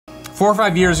4 or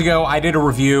 5 years ago, I did a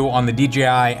review on the DJI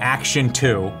Action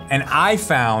 2, and I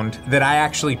found that I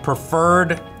actually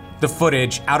preferred the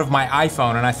footage out of my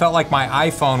iPhone, and I felt like my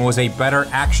iPhone was a better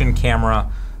action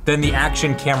camera than the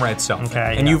action camera itself.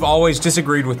 Okay, and you've always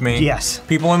disagreed with me. Yes.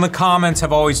 People in the comments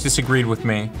have always disagreed with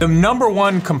me. The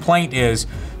 #1 complaint is,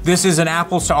 this is an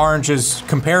apples to oranges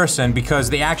comparison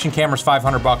because the action camera's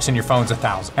 500 bucks and your phone's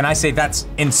 1,000. And I say that's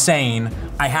insane.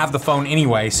 I have the phone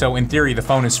anyway, so in theory the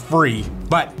phone is free.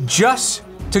 But just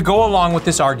to go along with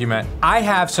this argument, I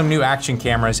have some new action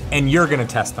cameras and you're gonna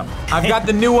test them. I've got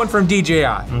the new one from DJI.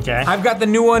 Okay. I've got the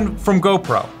new one from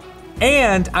GoPro.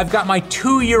 And I've got my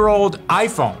 2-year-old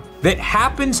iPhone that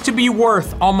happens to be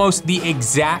worth almost the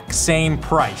exact same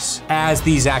price as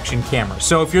these action cameras.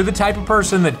 So if you're the type of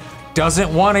person that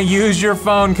doesn't want to use your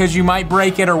phone because you might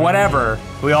break it or whatever.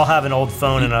 We all have an old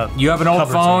phone and you have an old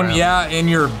phone, somewhere. yeah, in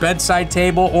your bedside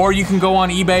table, or you can go on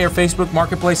eBay or Facebook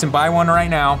Marketplace and buy one right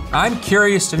now. I'm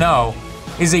curious to know,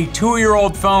 is a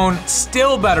 2-year-old phone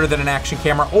still better than an action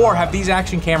camera, or have these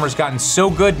action cameras gotten so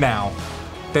good now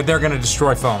that they're gonna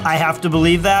destroy phones? I have to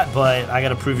believe that, but I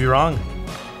gotta prove you wrong.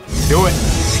 Do it.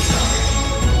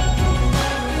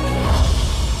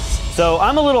 So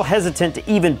I'm a little hesitant to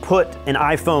even put an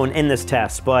iPhone in this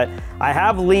test, but I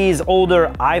have Lee's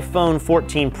older iPhone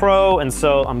 14 Pro, and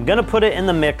so I'm gonna put it in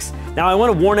the mix. Now I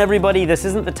wanna warn everybody, this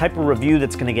isn't the type of review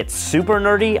that's gonna get super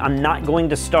nerdy. I'm not going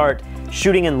to start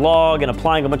shooting in log and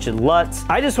applying a bunch of LUTs.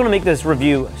 I just wanna make this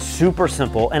review super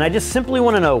simple, and I just simply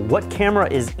wanna know what camera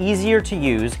is easier to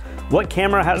use, what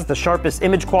camera has the sharpest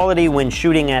image quality when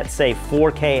shooting at, say,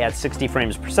 4K at 60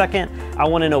 frames per second. I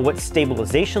wanna know what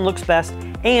stabilization looks best,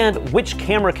 and which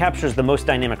camera captures the most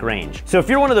dynamic range. So if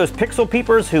you're one of those pixel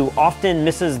peepers who often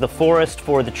misses the forest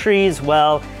for the trees,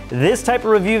 well, this type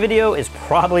of review video is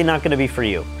probably not gonna be for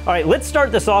you. All right, let's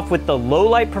start this off with the low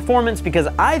light performance because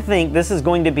I think this is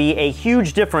going to be a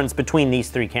huge difference between these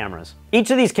 3 cameras.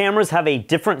 Each of these cameras have a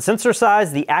different sensor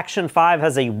size. The Action 5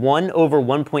 has a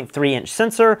 1/1.3 inch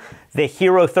sensor. The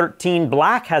Hero 13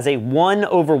 Black has a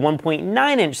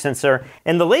 1/1.9 inch sensor.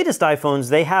 And the latest iPhones,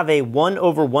 they have a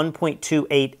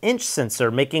 1/1.28 inch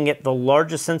sensor, making it the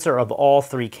largest sensor of all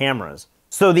 3 cameras.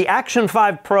 So the Action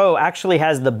 5 Pro actually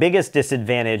has the biggest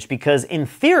disadvantage because in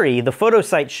theory, the photo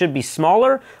sight should be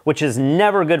smaller, which is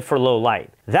never good for low light.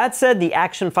 That said, the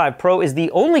Action 5 Pro is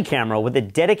the only camera with a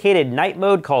dedicated night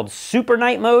mode called Super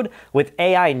Night Mode with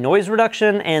AI noise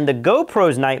reduction, and the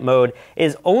GoPro's night mode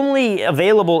is only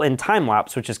available in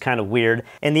time-lapse, which is kind of weird.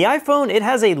 And the iPhone, it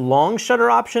has a long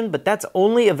shutter option, but that's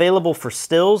only available for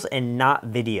stills and not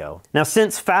video. Now,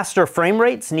 since faster frame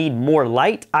rates need more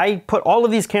light, I put all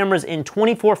of these cameras in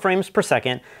 24 frames per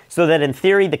second so that in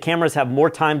theory, the cameras have more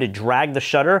time to drag the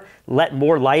shutter, let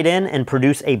more light in, and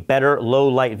produce a better low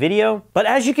light video. But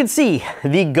as you can see,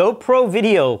 the GoPro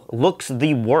video looks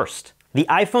the worst. The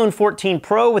iPhone 14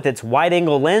 Pro with its wide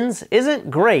angle lens isn't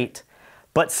great,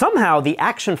 but somehow the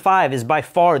Action 5 is by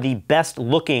far the best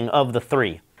looking of the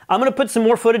 3. I'm gonna put some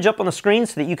more footage up on the screen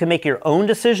so that you can make your own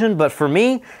decision, but for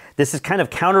me, this is kind of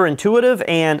counterintuitive,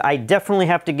 and I definitely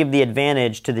have to give the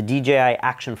advantage to the DJI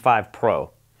Action 5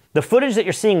 Pro. The footage that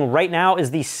you're seeing right now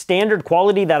is the standard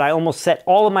quality that I almost set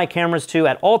all of my cameras to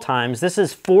at all times. This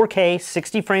is 4K,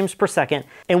 60 frames per second,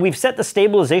 and we've set the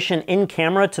stabilization in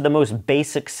camera to the most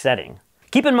basic setting.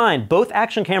 Keep in mind, both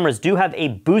action cameras do have a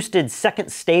boosted second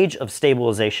stage of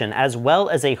stabilization as well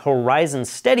as a horizon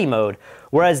steady mode,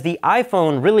 whereas the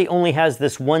iPhone really only has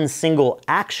this one single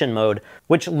action mode,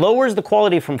 which lowers the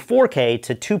quality from 4K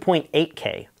to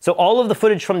 2.8K. So all of the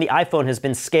footage from the iPhone has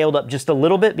been scaled up just a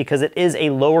little bit because it is a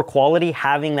lower quality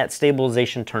having that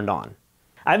stabilization turned on.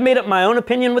 I've made up my own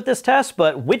opinion with this test,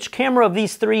 but which camera of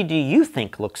these 3 do you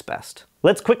think looks best?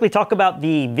 Let's quickly talk about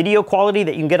the video quality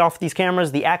that you can get off these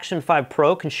cameras. The Action 5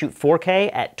 Pro can shoot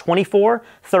 4K at 24,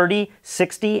 30,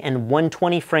 60, and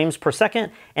 120 frames per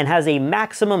second and has a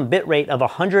maximum bitrate of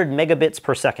 100 megabits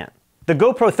per second. The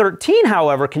GoPro 13,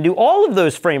 however, can do all of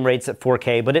those frame rates at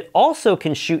 4K, but it also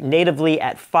can shoot natively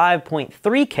at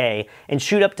 5.3K and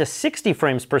shoot up to 60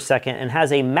 frames per second and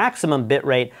has a maximum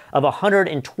bitrate of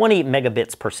 120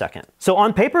 megabits per second. So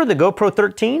on paper, the GoPro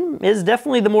 13 is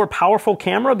definitely the more powerful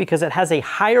camera because it has a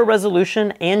higher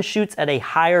resolution and shoots at a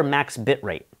higher max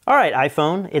bitrate. All right,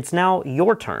 iPhone, it's now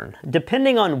your turn.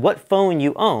 Depending on what phone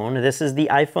you own, this is the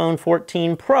iPhone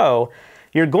 14 Pro,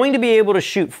 you're going to be able to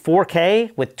shoot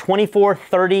 4K with 24,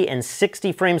 30, and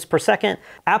 60 frames per second.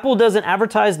 Apple doesn't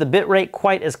advertise the bitrate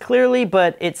quite as clearly,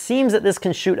 but it seems that this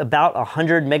can shoot about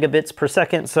 100 megabits per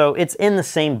second, so it's in the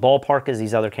same ballpark as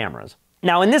these other cameras.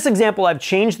 Now in this example, I've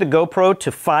changed the GoPro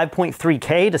to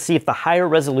 5.3K to see if the higher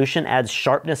resolution adds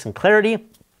sharpness and clarity.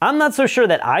 I'm not so sure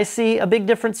that I see a big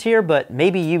difference here, but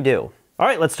maybe you do. All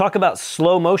right, let's talk about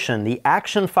slow motion. The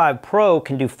Action 5 Pro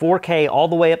can do 4K all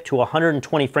the way up to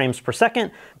 120 frames per second,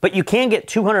 but you can get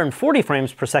 240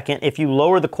 frames per second if you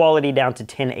lower the quality down to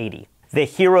 1080. The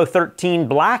Hero 13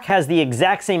 Black has the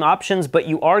exact same options, but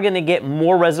you are going to get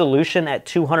more resolution at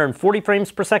 240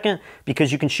 frames per second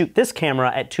because you can shoot this camera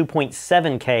at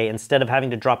 2.7K instead of having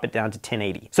to drop it down to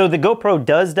 1080. So the GoPro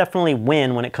does definitely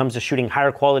win when it comes to shooting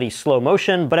higher quality slow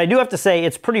motion, but I do have to say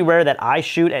it's pretty rare that I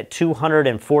shoot at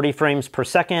 240 frames per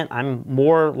second. I'm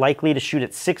more likely to shoot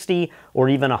at 60 or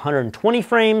even 120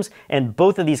 frames, and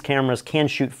both of these cameras can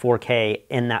shoot 4K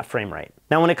in that frame rate.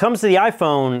 Now, when it comes to the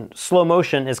iPhone, slow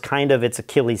motion is kind of its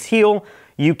Achilles heel.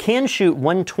 You can shoot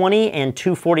 120 and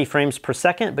 240 frames per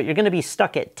second, but you're going to be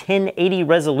stuck at 1080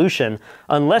 resolution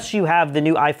unless you have the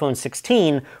new iPhone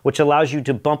 16, which allows you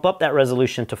to bump up that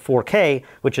resolution to 4K,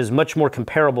 which is much more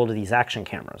comparable to these action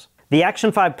cameras. The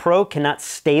Action 5 Pro cannot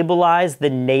stabilize the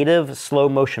native slow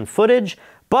motion footage,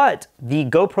 but the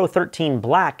GoPro 13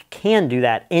 Black can do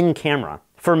that in camera.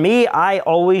 For me, I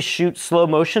always shoot slow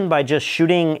motion by just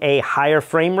shooting a higher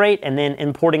frame rate and then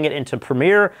importing it into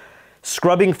Premiere,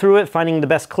 scrubbing through it, finding the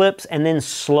best clips, and then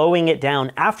slowing it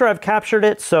down after I've captured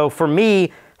it. So for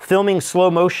me, filming slow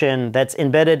motion that's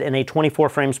embedded in a 24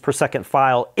 frames per second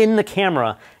file in the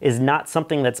camera is not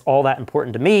something that's all that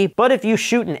important to me. But if you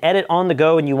shoot and edit on the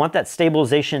go and you want that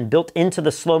stabilization built into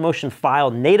the slow motion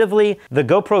file natively, the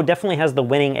GoPro definitely has the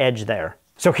winning edge there.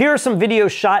 So here are some videos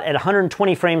shot at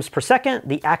 120 frames per second.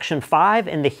 The Action 5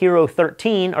 and the Hero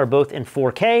 13 are both in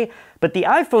 4K, but the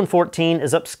iPhone 14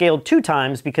 is upscaled 2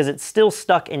 times because it's still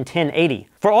stuck in 1080.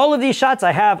 For all of these shots,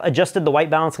 I have adjusted the white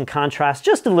balance and contrast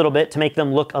just a little bit to make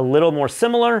them look a little more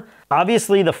similar.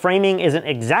 Obviously, the framing isn't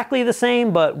exactly the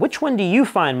same, but which one do you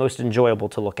find most enjoyable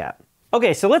to look at?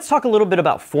 Okay, so let's talk a little bit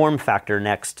about form factor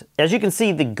next. As you can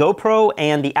see, the GoPro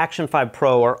and the Action 5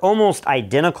 Pro are almost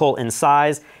identical in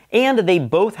size, and they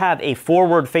both have a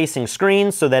forward-facing screen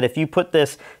so that if you put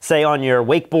this, say, on your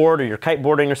wakeboard or your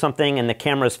kiteboarding or something and the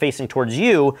camera is facing towards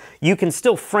you, you can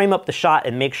still frame up the shot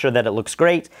and make sure that it looks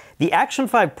great. The Action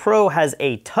 5 Pro has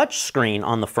a touch screen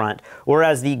on the front,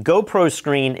 whereas the GoPro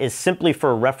screen is simply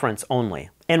for reference only.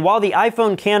 And while the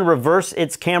iPhone can reverse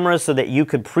its camera so that you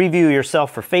could preview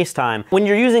yourself for FaceTime, when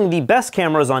you're using the best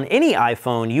cameras on any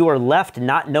iPhone, you are left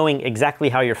not knowing exactly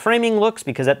how your framing looks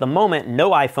because at the moment,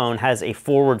 no iPhone has a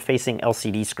forward-facing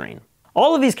LCD screen.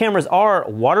 All of these cameras are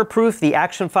waterproof. The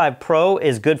Action 5 Pro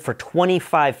is good for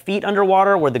 25 feet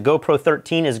underwater, where the GoPro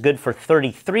 13 is good for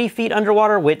 33 feet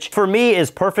underwater, which for me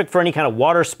is perfect for any kind of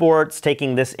water sports,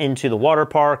 taking this into the water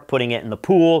park, putting it in the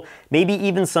pool, maybe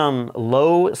even some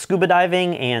low scuba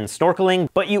diving and snorkeling.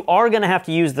 But you are gonna have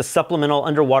to use the supplemental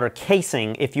underwater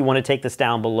casing if you wanna take this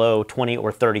down below 20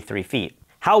 or 33 feet.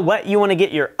 How wet you wanna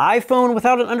get your iPhone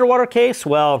without an underwater case?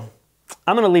 Well,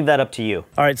 I'm gonna leave that up to you.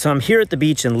 All right, so I'm here at the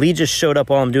beach and Lee just showed up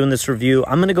while I'm doing this review.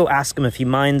 I'm gonna go ask him if he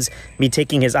minds me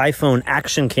taking his iPhone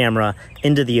action camera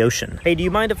into the ocean. Hey, do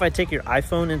you mind if I take your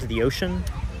iPhone into the ocean?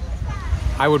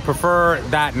 I would prefer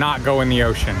that not go in the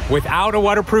ocean. Without a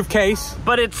waterproof case.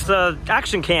 But it's the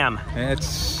action cam.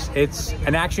 It's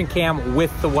an action cam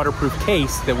with the waterproof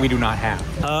case that we do not have.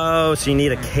 Oh, so you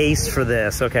need a case for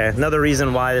this. Okay, another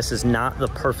reason why this is not the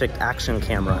perfect action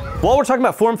camera. While we're talking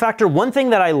about form factor, one thing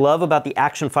that I love about the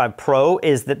Action 5 Pro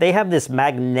is that they have this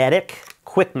magnetic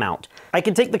quick mount. I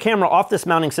can take the camera off this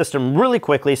mounting system really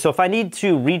quickly, so if I need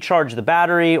to recharge the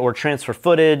battery or transfer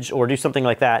footage or do something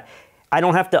like that, I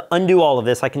don't have to undo all of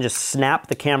this. I can just snap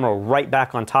the camera right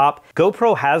back on top.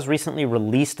 GoPro has recently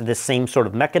released this same sort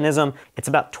of mechanism. It's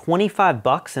about 25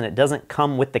 bucks and it doesn't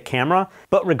come with the camera.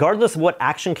 But regardless of what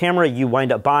action camera you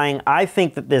wind up buying, I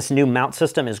think that this new mount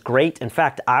system is great. In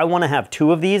fact, I want to have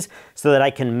 2 of these so that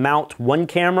I can mount one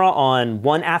camera on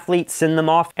one athlete, send them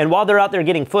off, and while they're out there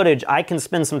getting footage, I can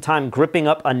spend some time gripping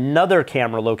up another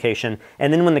camera location,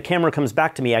 and then when the camera comes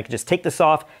back to me, I can just take this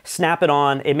off, snap it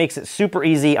on. It makes it super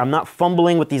easy. I'm not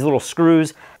fumbling with these little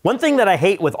screws. One thing that I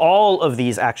hate with all of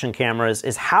these action cameras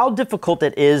is how difficult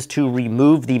it is to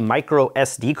remove the micro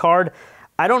SD card.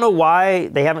 I don't know why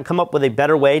they haven't come up with a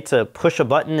better way to push a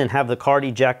button and have the card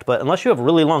eject, but unless you have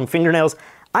really long fingernails,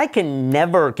 I can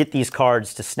never get these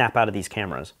cards to snap out of these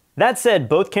cameras. That said,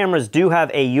 both cameras do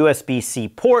have a USB-C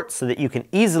port so that you can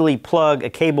easily plug a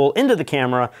cable into the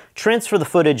camera, transfer the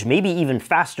footage maybe even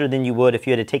faster than you would if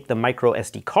you had to take the micro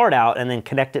SD card out and then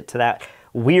connect it to that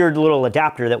weird little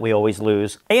adapter that we always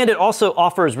lose. And it also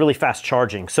offers really fast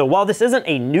charging. So while this isn't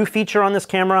a new feature on this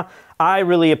camera, I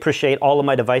really appreciate all of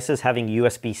my devices having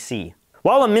USB-C.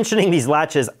 While I'm mentioning these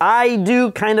latches, I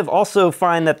do kind of also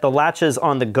find that the latches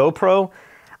on the GoPro,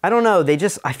 I don't know,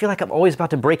 I feel like I'm always about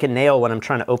to break a nail when I'm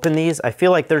trying to open these. I feel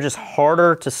like they're just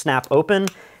harder to snap open.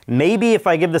 Maybe if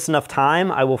I give this enough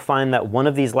time, I will find that one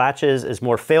of these latches is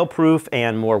more fail-proof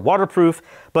and more waterproof.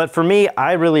 But for me,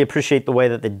 I really appreciate the way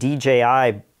that the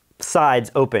DJI sides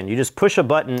open. You just push a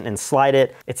button and slide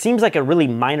it. It seems like a really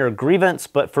minor grievance,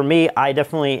 but for me, I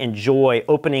definitely enjoy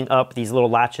opening up these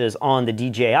little latches on the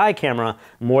DJI camera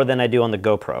more than I do on the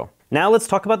GoPro. Now let's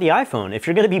talk about the iPhone. If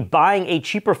you're gonna be buying a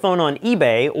cheaper phone on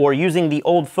eBay or using the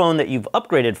old phone that you've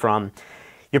upgraded from,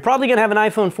 you're probably gonna have an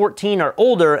iPhone 14 or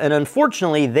older, and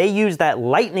unfortunately, they use that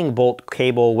lightning bolt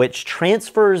cable, which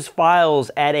transfers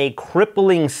files at a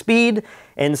crippling speed.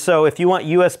 And so if you want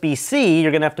USB-C,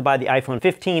 you're gonna have to buy the iPhone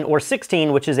 15 or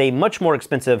 16, which is a much more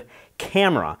expensive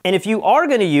camera. And if you are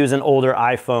gonna use an older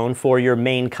iPhone for your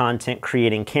main content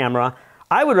creating camera,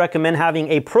 I would recommend having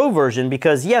a Pro version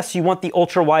because yes, you want the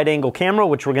ultra wide angle camera,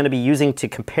 which we're gonna be using to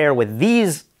compare with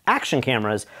these action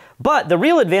cameras, but the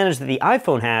real advantage that the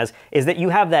iPhone has is that you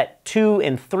have that 2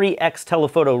 and 3x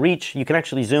telephoto reach. You can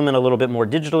actually zoom in a little bit more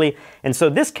digitally. And so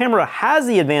this camera has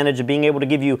the advantage of being able to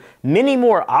give you many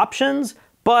more options,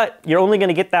 but you're only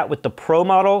gonna get that with the Pro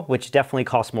model, which definitely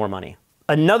costs more money.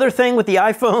 Another thing with the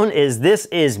iPhone is this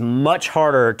is much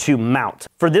harder to mount.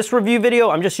 For this review video,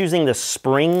 I'm just using the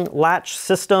spring latch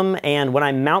system, and when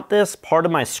I mount this, part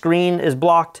of my screen is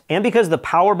blocked. And because the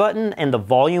power button and the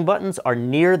volume buttons are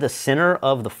near the center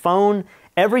of the phone,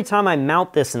 every time I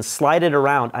mount this and slide it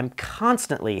around, I'm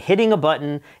constantly hitting a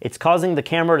button. It's causing the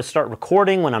camera to start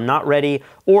recording when I'm not ready,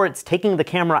 or it's taking the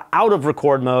camera out of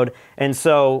record mode. And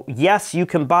so, yes, you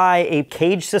can buy a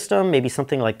cage system, maybe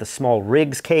something like the small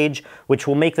Riggs cage, which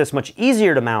will make this much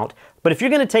easier to mount. But if you're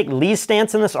gonna take Lee's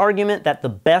stance in this argument that the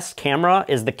best camera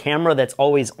is the camera that's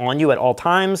always on you at all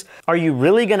times, are you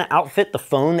really gonna outfit the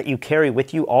phone that you carry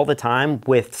with you all the time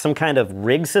with some kind of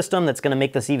Riggs system that's gonna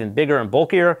make this even bigger and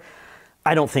bulkier?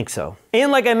 I don't think so.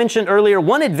 And like I mentioned earlier,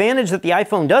 one advantage that the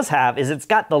iPhone does have is it's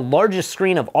got the largest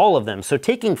screen of all of them. So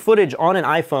taking footage on an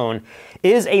iPhone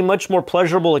is a much more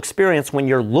pleasurable experience when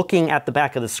you're looking at the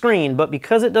back of the screen, but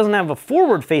because it doesn't have a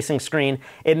forward-facing screen,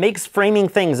 it makes framing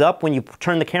things up when you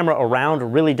turn the camera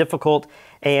around really difficult,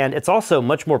 and it's also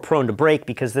much more prone to break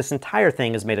because this entire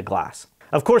thing is made of glass.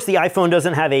 Of course, the iPhone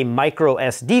doesn't have a micro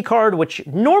SD card, which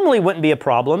normally wouldn't be a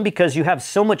problem because you have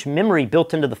so much memory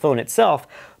built into the phone itself.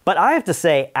 But I have to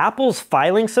say, Apple's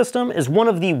filing system is one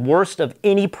of the worst of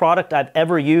any product I've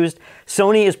ever used.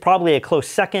 Sony is probably a close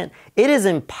second. It is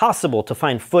impossible to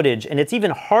find footage, and it's even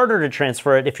harder to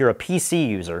transfer it if you're a PC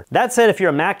user. That said, if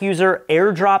you're a Mac user,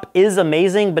 AirDrop is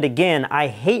amazing, but again, I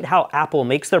hate how Apple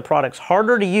makes their products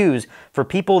harder to use for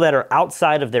people that are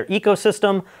outside of their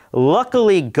ecosystem.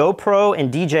 Luckily, GoPro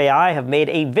and DJI have made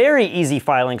a very easy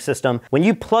filing system. When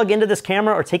you plug into this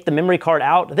camera or take the memory card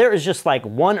out, there is just like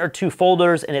 1 or 2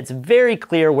 folders, and it's very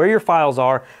clear where your files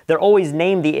are. They're always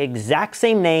named the exact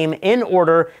same name in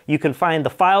order. You can find the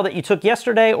file that you took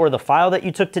yesterday or the file that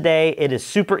you took today. It is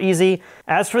super easy.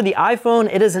 As for the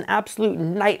iPhone, it is an absolute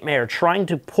nightmare trying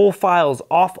to pull files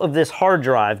off of this hard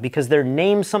drive because they're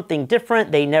named something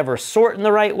different. They never sort in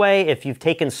the right way. If you've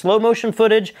taken slow motion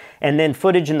footage and then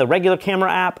footage in the regular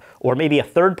camera app or maybe a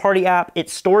third-party app, it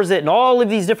stores it in all of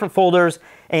these different folders,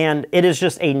 and it is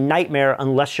just a nightmare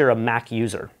unless you're a Mac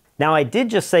user. Now, I did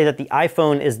just say that the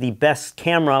iPhone is the best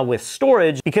camera with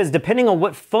storage because depending on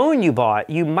what phone you bought,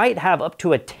 you might have up to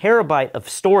 1 terabyte of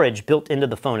storage built into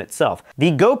the phone itself.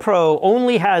 The GoPro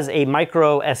only has a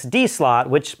micro SD slot,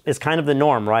 which is kind of the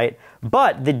norm, right?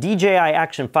 But the DJI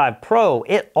Action 5 Pro,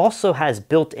 it also has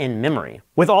built-in memory.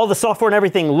 With all the software and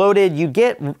everything loaded, you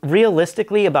get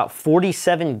realistically about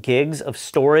 47 gigs of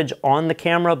storage on the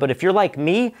camera, but if you're like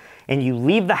me and you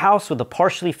leave the house with a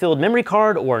partially filled memory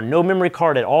card or no memory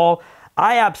card at all,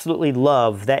 I absolutely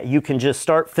love that you can just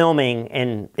start filming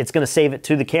and it's gonna save it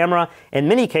to the camera. In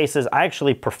many cases, I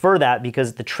actually prefer that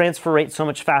because the transfer rate's so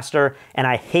much faster and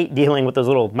I hate dealing with those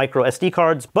little micro SD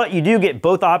cards, but you do get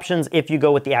both options if you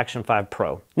go with the Action 5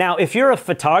 Pro. Now, if you're a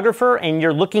photographer and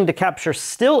you're looking to capture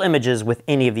still images with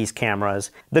any of these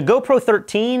cameras, the GoPro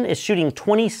 13 is shooting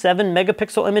 27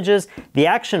 megapixel images, the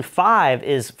Action 5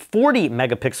 is 40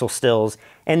 megapixel stills,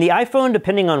 and the iPhone,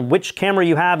 depending on which camera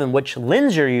you have and which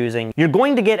lens you're using, you're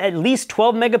going to get at least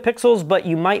 12 megapixels, but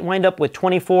you might wind up with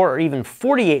 24 or even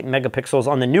 48 megapixels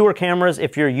on the newer cameras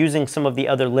if you're using some of the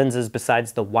other lenses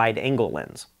besides the wide angle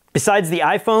lens. Besides the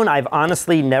iPhone, I've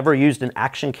honestly never used an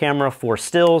action camera for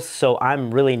stills, so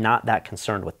I'm really not that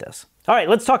concerned with this. All right,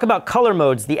 let's talk about color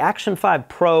modes. The Action 5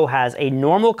 Pro has a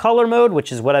normal color mode,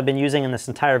 which is what I've been using in this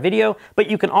entire video, but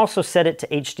you can also set it to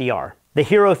HDR. The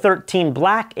Hero 13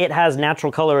 Black, it has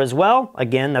natural color as well.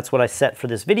 Again, that's what I set for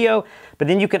this video. But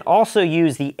then you can also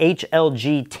use the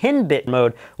HLG 10-bit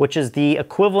mode, which is the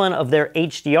equivalent of their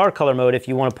HDR color mode if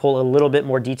you want to pull a little bit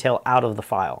more detail out of the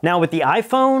file. Now with the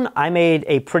iPhone, I made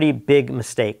a pretty big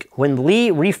mistake. When Lee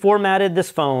reformatted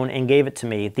this phone and gave it to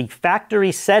me, the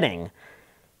factory setting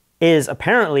is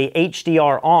apparently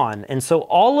HDR on. And so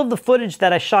all of the footage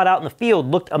that I shot out in the field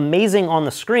looked amazing on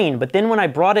the screen, but then when I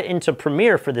brought it into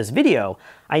Premiere for this video,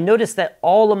 I noticed that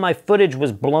all of my footage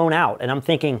was blown out. And I'm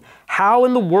thinking, how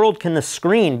in the world can the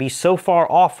screen be so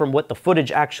far off from what the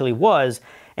footage actually was?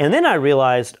 And then I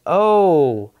realized,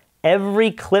 oh,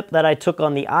 every clip that I took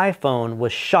on the iPhone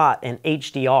was shot in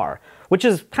HDR, which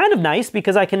is kind of nice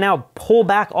because I can now pull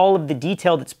back all of the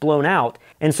detail that's blown out.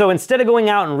 And so instead of going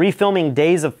out and refilming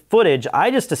days of footage,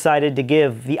 I just decided to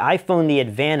give the iPhone the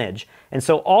advantage. And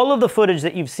so all of the footage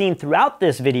that you've seen throughout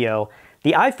this video,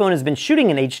 the iPhone has been shooting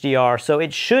in HDR, so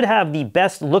it should have the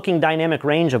best looking dynamic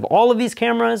range of all of these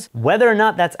cameras. Whether or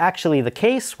not that's actually the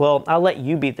case, well, I'll let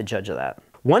you be the judge of that.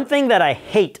 One thing that I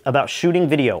hate about shooting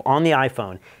video on the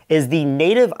iPhone is the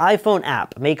native iPhone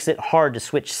app makes it hard to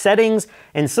switch settings,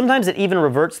 and sometimes it even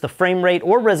reverts the frame rate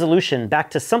or resolution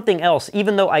back to something else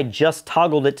even though I just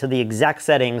toggled it to the exact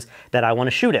settings that I want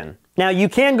to shoot in. Now you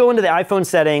can go into the iPhone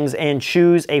settings and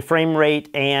choose a frame rate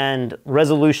and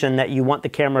resolution that you want the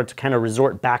camera to kind of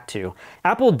resort back to.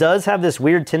 Apple does have this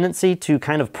weird tendency to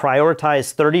kind of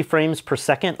prioritize 30 frames per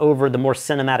second over the more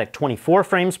cinematic 24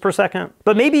 frames per second.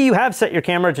 But maybe you have set your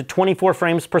camera to 24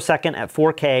 frames per second at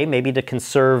 4K, maybe to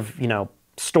conserve,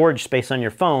 storage space on your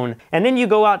phone, and then you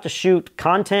go out to shoot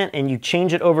content and you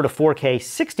change it over to 4K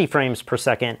 60 frames per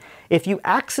second. If you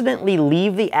accidentally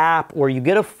leave the app or you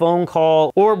get a phone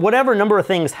call or whatever number of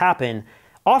things happen,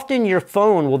 often your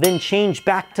phone will then change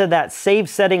back to that save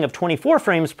setting of 24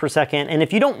 frames per second, and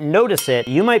if you don't notice it,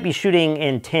 you might be shooting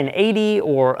in 1080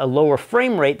 or a lower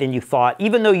frame rate than you thought,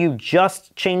 even though you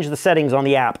just changed the settings on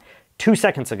the app 2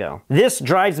 seconds ago. This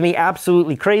drives me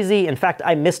absolutely crazy. In fact,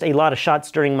 I missed a lot of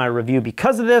shots during my review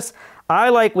because of this. I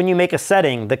like when you make a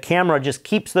setting, the camera just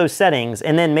keeps those settings,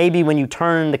 and then maybe when you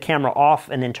turn the camera off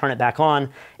and then turn it back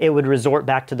on, it would resort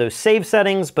back to those save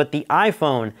settings, but the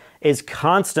iPhone is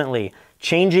constantly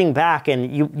changing back,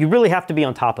 and you really have to be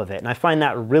on top of it, and I find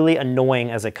that really annoying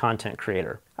as a content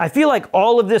creator. I feel like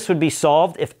all of this would be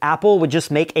solved if Apple would just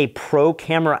make a pro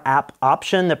camera app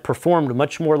option that performed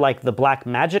much more like the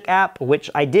Blackmagic app,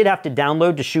 which I did have to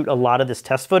download to shoot a lot of this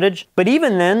test footage. But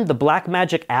even then, the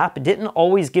Blackmagic app didn't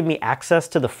always give me access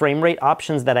to the frame rate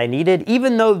options that I needed,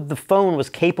 even though the phone was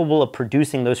capable of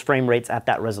producing those frame rates at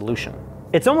that resolution.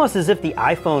 It's almost as if the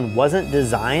iPhone wasn't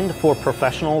designed for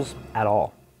professionals at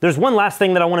all. There's one last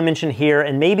thing that I want to mention here,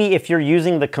 and maybe if you're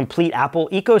using the complete Apple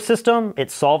ecosystem,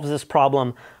 it solves this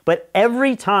problem, but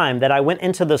every time that I went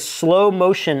into the slow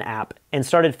motion app and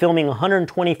started filming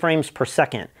 120 frames per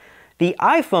second, the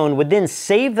iPhone would then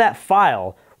save that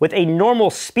file with a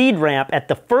normal speed ramp at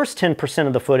the first 10%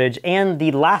 of the footage and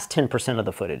the last 10% of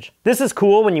the footage. This is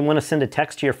cool when you want to send a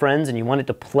text to your friends and you want it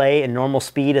to play at normal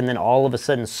speed and then all of a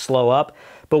sudden slow up.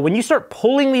 But when you start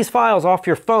pulling these files off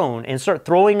your phone and start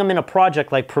throwing them in a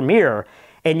project like Premiere,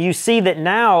 and you see that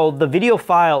now the video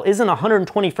file isn't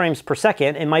 120 frames per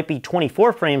second, it might be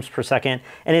 24 frames per second,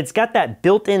 and it's got that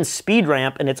built-in speed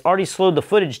ramp and it's already slowed the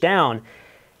footage down,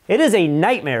 it is a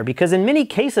nightmare because in many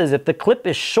cases, if the clip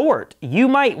is short, you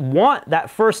might want that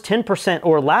first 10%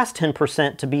 or last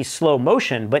 10% to be slow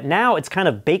motion, but now it's kind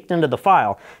of baked into the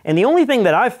file. And the only thing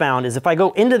that I've found is if I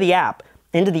go into the app,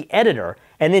 into the editor,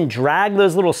 and then drag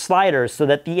those little sliders so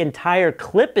that the entire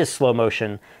clip is slow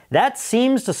motion, that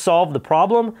seems to solve the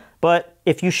problem. But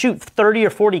if you shoot 30 or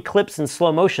 40 clips in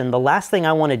slow motion, the last thing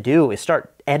I want to do is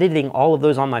start editing all of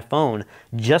those on my phone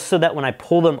just so that when I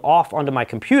pull them off onto my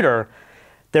computer,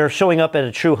 they're showing up at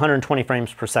a true 120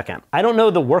 frames per second. I don't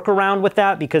know the workaround with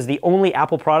that because the only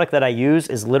Apple product that I use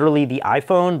is literally the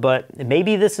iPhone, but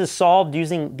maybe this is solved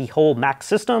using the whole Mac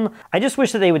system. I just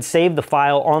wish that they would save the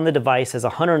file on the device as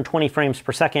 120 frames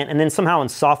per second, and then somehow in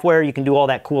software you can do all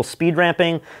that cool speed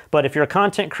ramping. But if you're a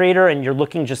content creator and you're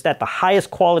looking just at the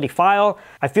highest quality file,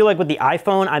 I feel like with the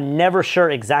iPhone, I'm never sure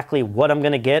exactly what I'm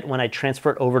gonna get when I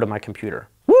transfer it over to my computer.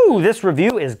 Woo, this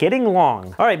review is getting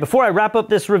long. All right, before I wrap up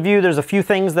this review, there's a few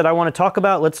things that I want to talk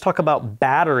about. Let's talk about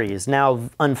batteries. Now,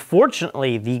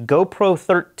 unfortunately, the GoPro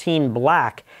 13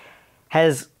 Black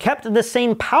has kept the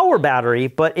same power battery,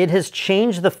 but it has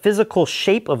changed the physical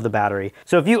shape of the battery.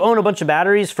 So if you own a bunch of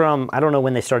batteries from, I don't know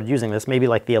when they started using this, maybe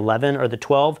like the 11 or the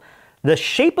 12, The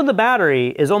shape of the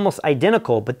battery is almost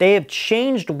identical, but they have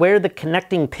changed where the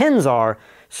connecting pins are.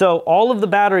 So all of the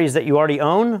batteries that you already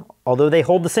own, although they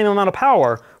hold the same amount of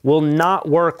power, will not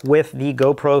work with the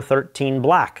GoPro 13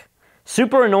 Black.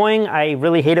 Super annoying. I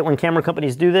really hate it when camera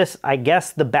companies do this. I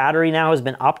guess the battery now has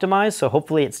been optimized, so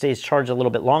hopefully it stays charged a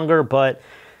little bit longer, but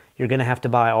you're gonna have to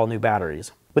buy all new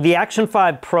batteries. With the Action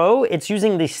 5 Pro, it's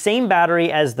using the same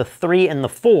battery as the 3 and the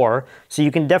 4, so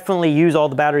you can definitely use all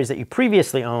the batteries that you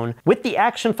previously owned. With the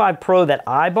Action 5 Pro that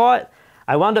I bought,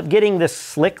 I wound up getting this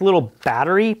slick little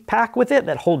battery pack with it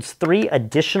that holds 3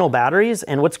 additional batteries.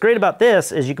 And what's great about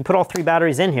this is you can put all 3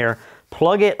 batteries in here,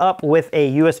 plug it up with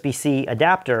a USB-C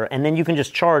adapter, and then you can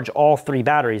just charge all 3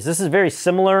 batteries. This is very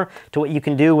similar to what you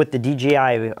can do with the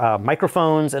DJI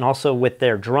microphones and also with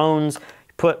their drones.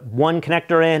 Put one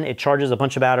connector in, it charges a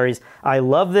bunch of batteries. I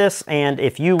love this, and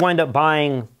if you wind up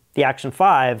buying the Action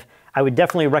 5, I would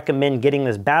definitely recommend getting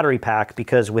this battery pack,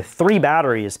 because with 3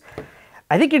 batteries,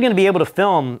 I think you're gonna be able to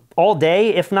film all day,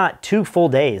 if not 2 full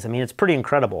days. I mean, it's pretty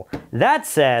incredible. That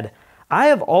said, I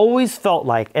have always felt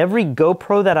like every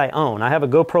GoPro that I own, I have a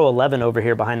GoPro 11 over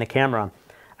here behind the camera,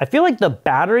 I feel like the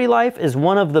battery life is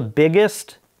one of the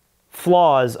biggest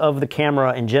flaws of the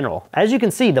camera in general. As you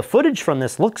can see, the footage from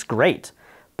this looks great.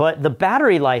 But the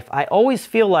battery life, I always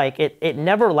feel like it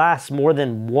never lasts more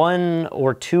than 1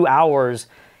 or 2 hours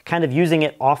kind of using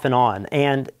it off and on.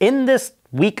 And in this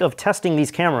week of testing these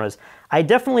cameras, I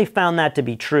definitely found that to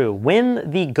be true.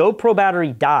 When the GoPro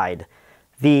battery died,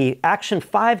 the Action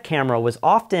 5 camera was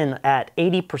often at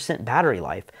 80% battery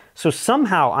life. So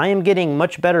somehow I am getting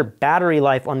much better battery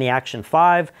life on the Action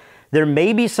 5. There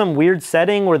may be some weird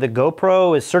setting where the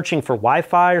GoPro is searching for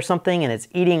Wi-Fi or something and it's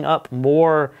eating up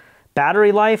more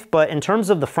battery life, but in terms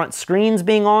of the front screens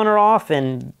being on or off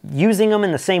and using them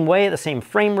in the same way, at the same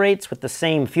frame rates, with the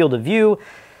same field of view,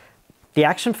 the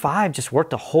Action 5 just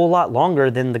worked a whole lot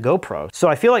longer than the GoPro. So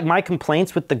I feel like my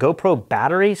complaints with the GoPro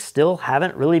battery still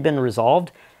haven't really been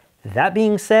resolved. That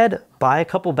being said, buy a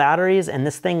couple batteries and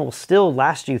this thing will still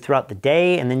last you throughout the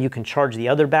day, and then you can charge the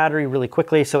other battery really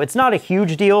quickly. So it's not a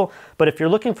huge deal, but if you're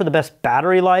looking for the best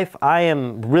battery life, I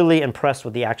am really impressed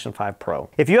with the Action 5 Pro.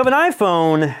 If you have an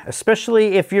iPhone,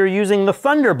 especially if you're using the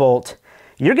Thunderbolt,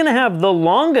 you're gonna have the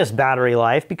longest battery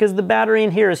life because the battery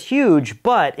in here is huge.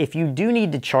 But if you do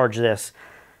need to charge this,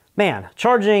 man,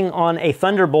 charging on a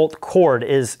Thunderbolt cord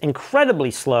is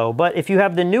incredibly slow, but if you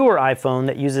have the newer iPhone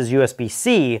that uses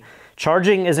USB-C,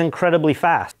 charging is incredibly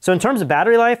fast. So in terms of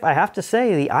battery life, I have to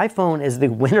say the iPhone is the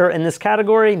winner in this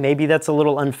category. Maybe that's a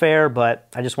little unfair, but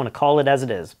I just want to call it as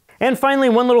it is. And finally,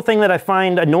 one little thing that I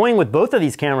find annoying with both of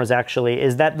these cameras actually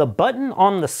is that the button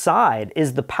on the side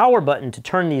is the power button to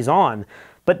turn these on,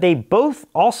 but they both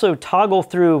also toggle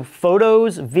through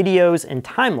photos, videos, and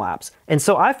time-lapse. And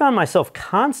so I found myself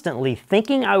constantly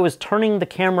thinking I was turning the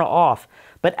camera off,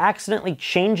 but accidentally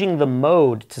changing the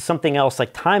mode to something else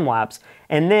like time-lapse,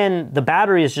 and then the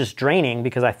battery is just draining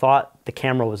because I thought the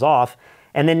camera was off,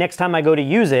 and then next time I go to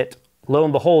use it, lo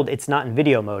and behold, it's not in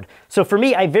video mode. So for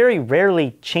me, I very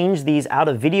rarely change these out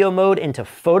of video mode into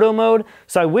photo mode,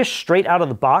 so I wish straight out of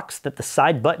the box that the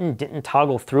side button didn't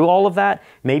toggle through all of that.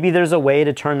 Maybe there's a way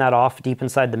to turn that off deep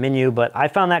inside the menu, but I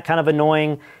found that kind of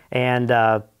annoying,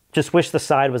 and just wish the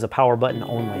side was a power button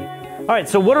only. All right,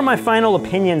 so what are my final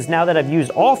opinions now that I've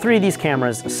used all 3 of these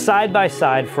cameras side by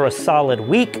side for a solid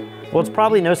week? Well, it's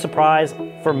probably no surprise.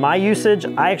 For my usage,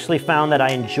 I actually found that I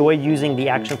enjoyed using the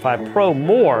Action 5 Pro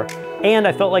more, and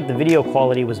I felt like the video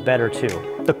quality was better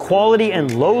too. The quality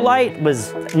in low light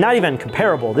was not even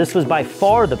comparable. This was by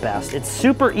far the best. It's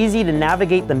super easy to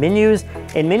navigate the menus.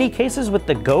 In many cases with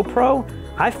the GoPro,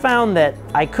 I found that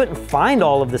I couldn't find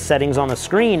all of the settings on the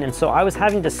screen, and so I was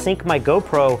having to sync my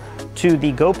GoPro to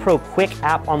the GoPro Quick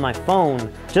app on my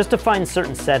phone just to find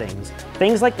certain settings.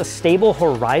 Things like the stable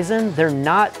horizon, they're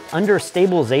not under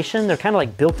stabilization. They're kind of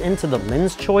like built into the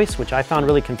lens choice, which I found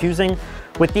really confusing.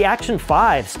 With the Action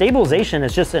 5, stabilization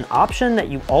is just an option that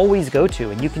you always go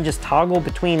to, and you can just toggle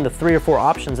between the 3 or 4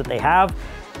 options that they have.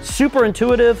 Super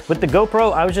intuitive. With the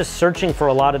GoPro, I was just searching for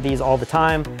a lot of these all the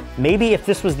time. Maybe if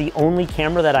this was the only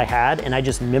camera that I had and I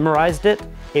just memorized it,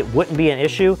 it wouldn't be an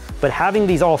issue. But having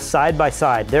these all side by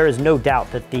side, there is no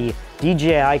doubt that the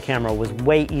DJI camera was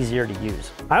way easier to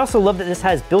use. I also love that this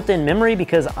has built-in memory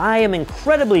because I am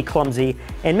incredibly clumsy,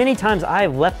 and many times I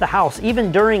have left the house,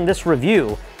 even during this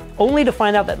review, only to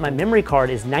find out that my memory card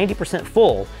is 90%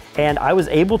 full. and I was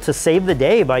able to save the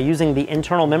day by using the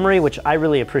internal memory, which I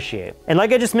really appreciate. And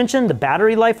like I just mentioned, the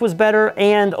battery life was better,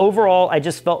 and overall, I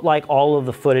just felt like all of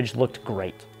the footage looked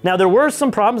great. Now, there were some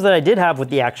problems that I did have with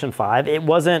the Action 5. It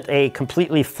wasn't a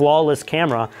completely flawless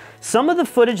camera. Some of the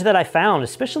footage that I found,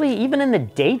 especially even in the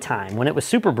daytime when it was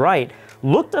super bright,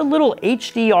 looked a little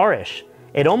HDR-ish.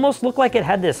 It almost looked like it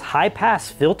had this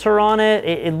high-pass filter on it.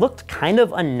 It looked kind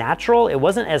of unnatural. It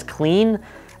wasn't as clean.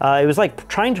 It was like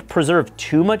trying to preserve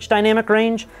too much dynamic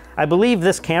range. I believe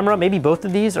this camera, maybe both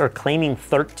of these, are claiming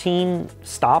 13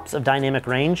 stops of dynamic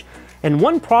range. And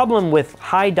one problem with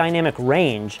high dynamic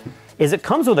range is it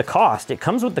comes with a cost. It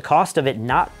comes with the cost of it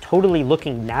not totally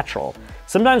looking natural.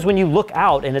 Sometimes when you look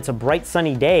out and it's a bright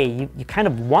sunny day, you kind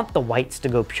of want the whites to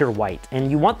go pure white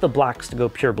and you want the blacks to go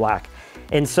pure black.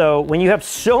 And so when you have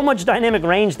so much dynamic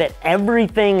range that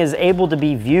everything is able to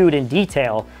be viewed in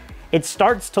detail, it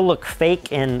starts to look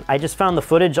fake, and I just found the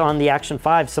footage on the Action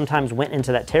 5 sometimes went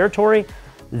into that territory.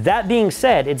 That being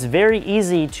said, it's very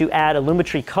easy to add a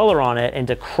Lumetri color on it and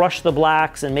to crush the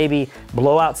blacks and maybe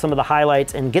blow out some of the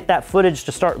highlights and get that footage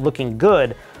to start looking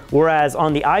good. Whereas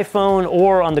on the iPhone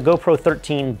or on the GoPro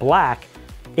 13 Black,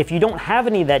 if you don't have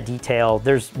any of that detail,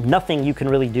 there's nothing you can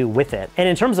really do with it. And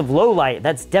in terms of low light,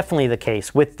 that's definitely the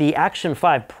case. With the Action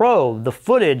 5 Pro, the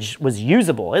footage was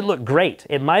usable. It looked great.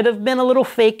 It might have been a little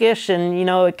fake-ish and, you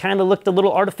know, it kind of looked a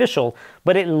little artificial,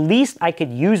 but at least I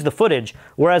could use the footage.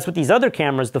 Whereas with these other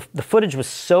cameras, the footage was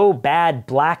so bad,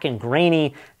 black and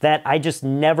grainy, that I just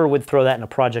never would throw that in a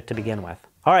project to begin with.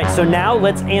 All right, so now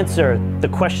let's answer the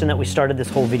question that we started this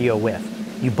whole video with.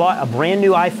 You bought a brand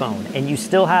new iPhone and you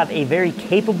still have a very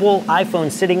capable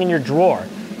iPhone sitting in your drawer.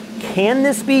 Can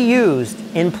this be used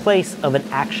in place of an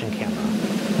action camera?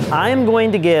 I am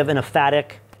going to give an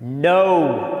emphatic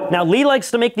no. Now, Lee likes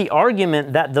to make the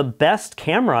argument that the best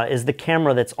camera is the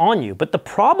camera that's on you, but the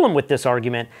problem with this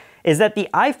argument is that the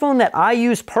iPhone that I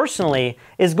use personally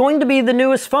is going to be the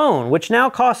newest phone, which now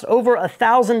costs over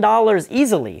 $1,000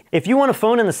 easily. If you want a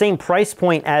phone in the same price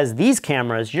point as these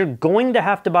cameras, you're going to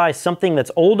have to buy something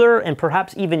that's older and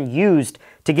perhaps even used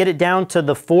to get it down to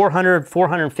the $400,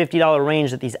 $450 range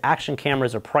that these action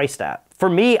cameras are priced at. For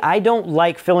me, I don't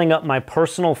like filling up my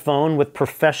personal phone with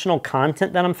professional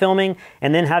content that I'm filming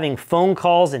and then having phone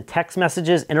calls and text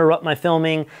messages interrupt my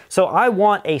filming. So I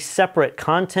want a separate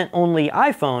content-only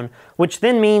iPhone, which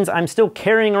then means I'm still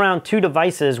carrying around two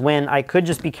devices when I could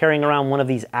just be carrying around one of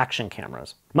these action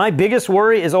cameras. My biggest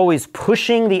worry is always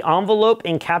pushing the envelope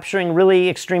and capturing really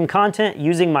extreme content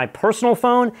using my personal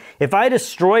phone. If I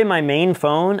destroy my main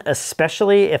phone,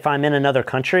 especially if I'm in another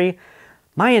country,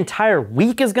 my entire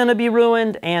week is going to be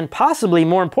ruined, and possibly,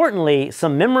 more importantly,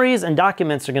 some memories and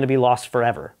documents are going to be lost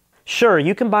forever. Sure,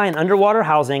 you can buy an underwater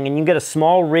housing and you get a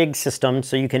small rig system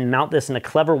so you can mount this in a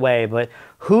clever way, but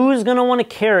who's going to want to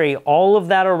carry all of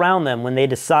that around them when they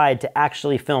decide to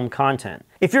actually film content?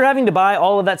 If you're having to buy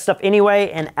all of that stuff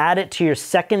anyway and add it to your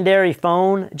secondary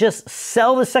phone, just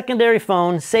sell the secondary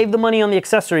phone, save the money on the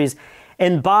accessories,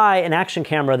 and buy an action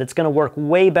camera that's going to work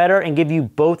way better and give you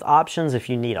both options if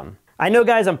you need them. I know,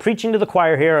 guys, I'm preaching to the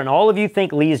choir here, and all of you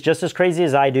think Lee is just as crazy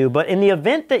as I do, but in the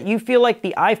event that you feel like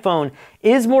the iPhone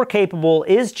is more capable,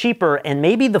 is cheaper, and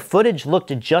maybe the footage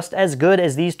looked just as good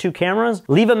as these two cameras,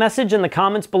 leave a message in the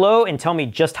comments below and tell me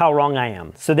just how wrong I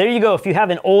am. So there you go. If you have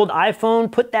an old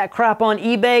iPhone, put that crap on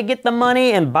eBay, get the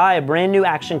money, and buy a brand new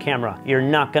action camera. You're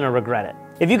not gonna regret it.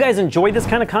 If you guys enjoy this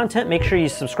kind of content, make sure you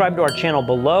subscribe to our channel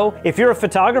below. If you're a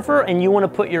photographer and you want to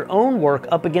put your own work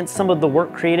up against some of the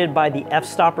work created by the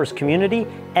Fstoppers community,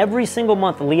 every single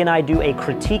month Lee and I do a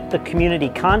Critique the Community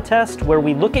contest where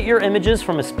we look at your images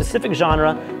from a specific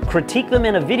genre, critique them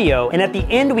in a video, and at the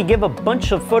end we give a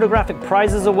bunch of photographic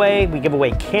prizes away. We give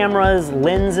away cameras,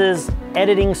 lenses,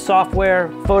 editing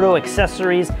software, photo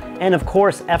accessories, and of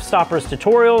course, Fstoppers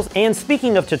tutorials. And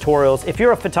speaking of tutorials, if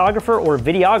you're a photographer or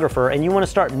videographer and you want to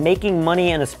start making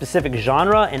money in a specific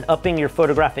genre and upping your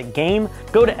photographic game,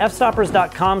 go to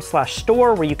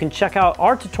fstoppers.com/store where you can check out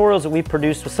our tutorials that we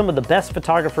produce with some of the best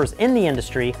photographers in the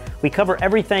industry. We cover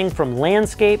everything from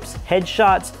landscapes,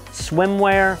 headshots,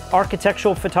 swimwear,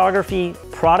 architectural photography,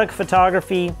 product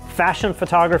photography, fashion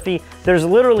photography. There's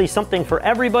literally something for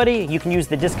everybody. You can use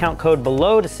the discount code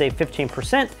below to save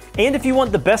 15%. And if you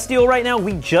want the best deal right now,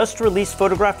 we just released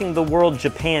Photographing the World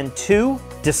Japan 2,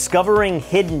 Discovering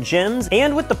Hidden Gems.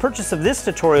 And with the purchase of this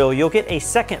tutorial, you'll get a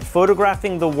second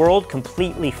Photographing the World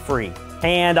completely free.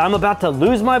 And I'm about to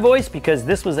lose my voice because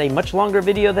this was a much longer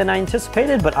video than I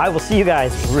anticipated, but I will see you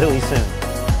guys really soon.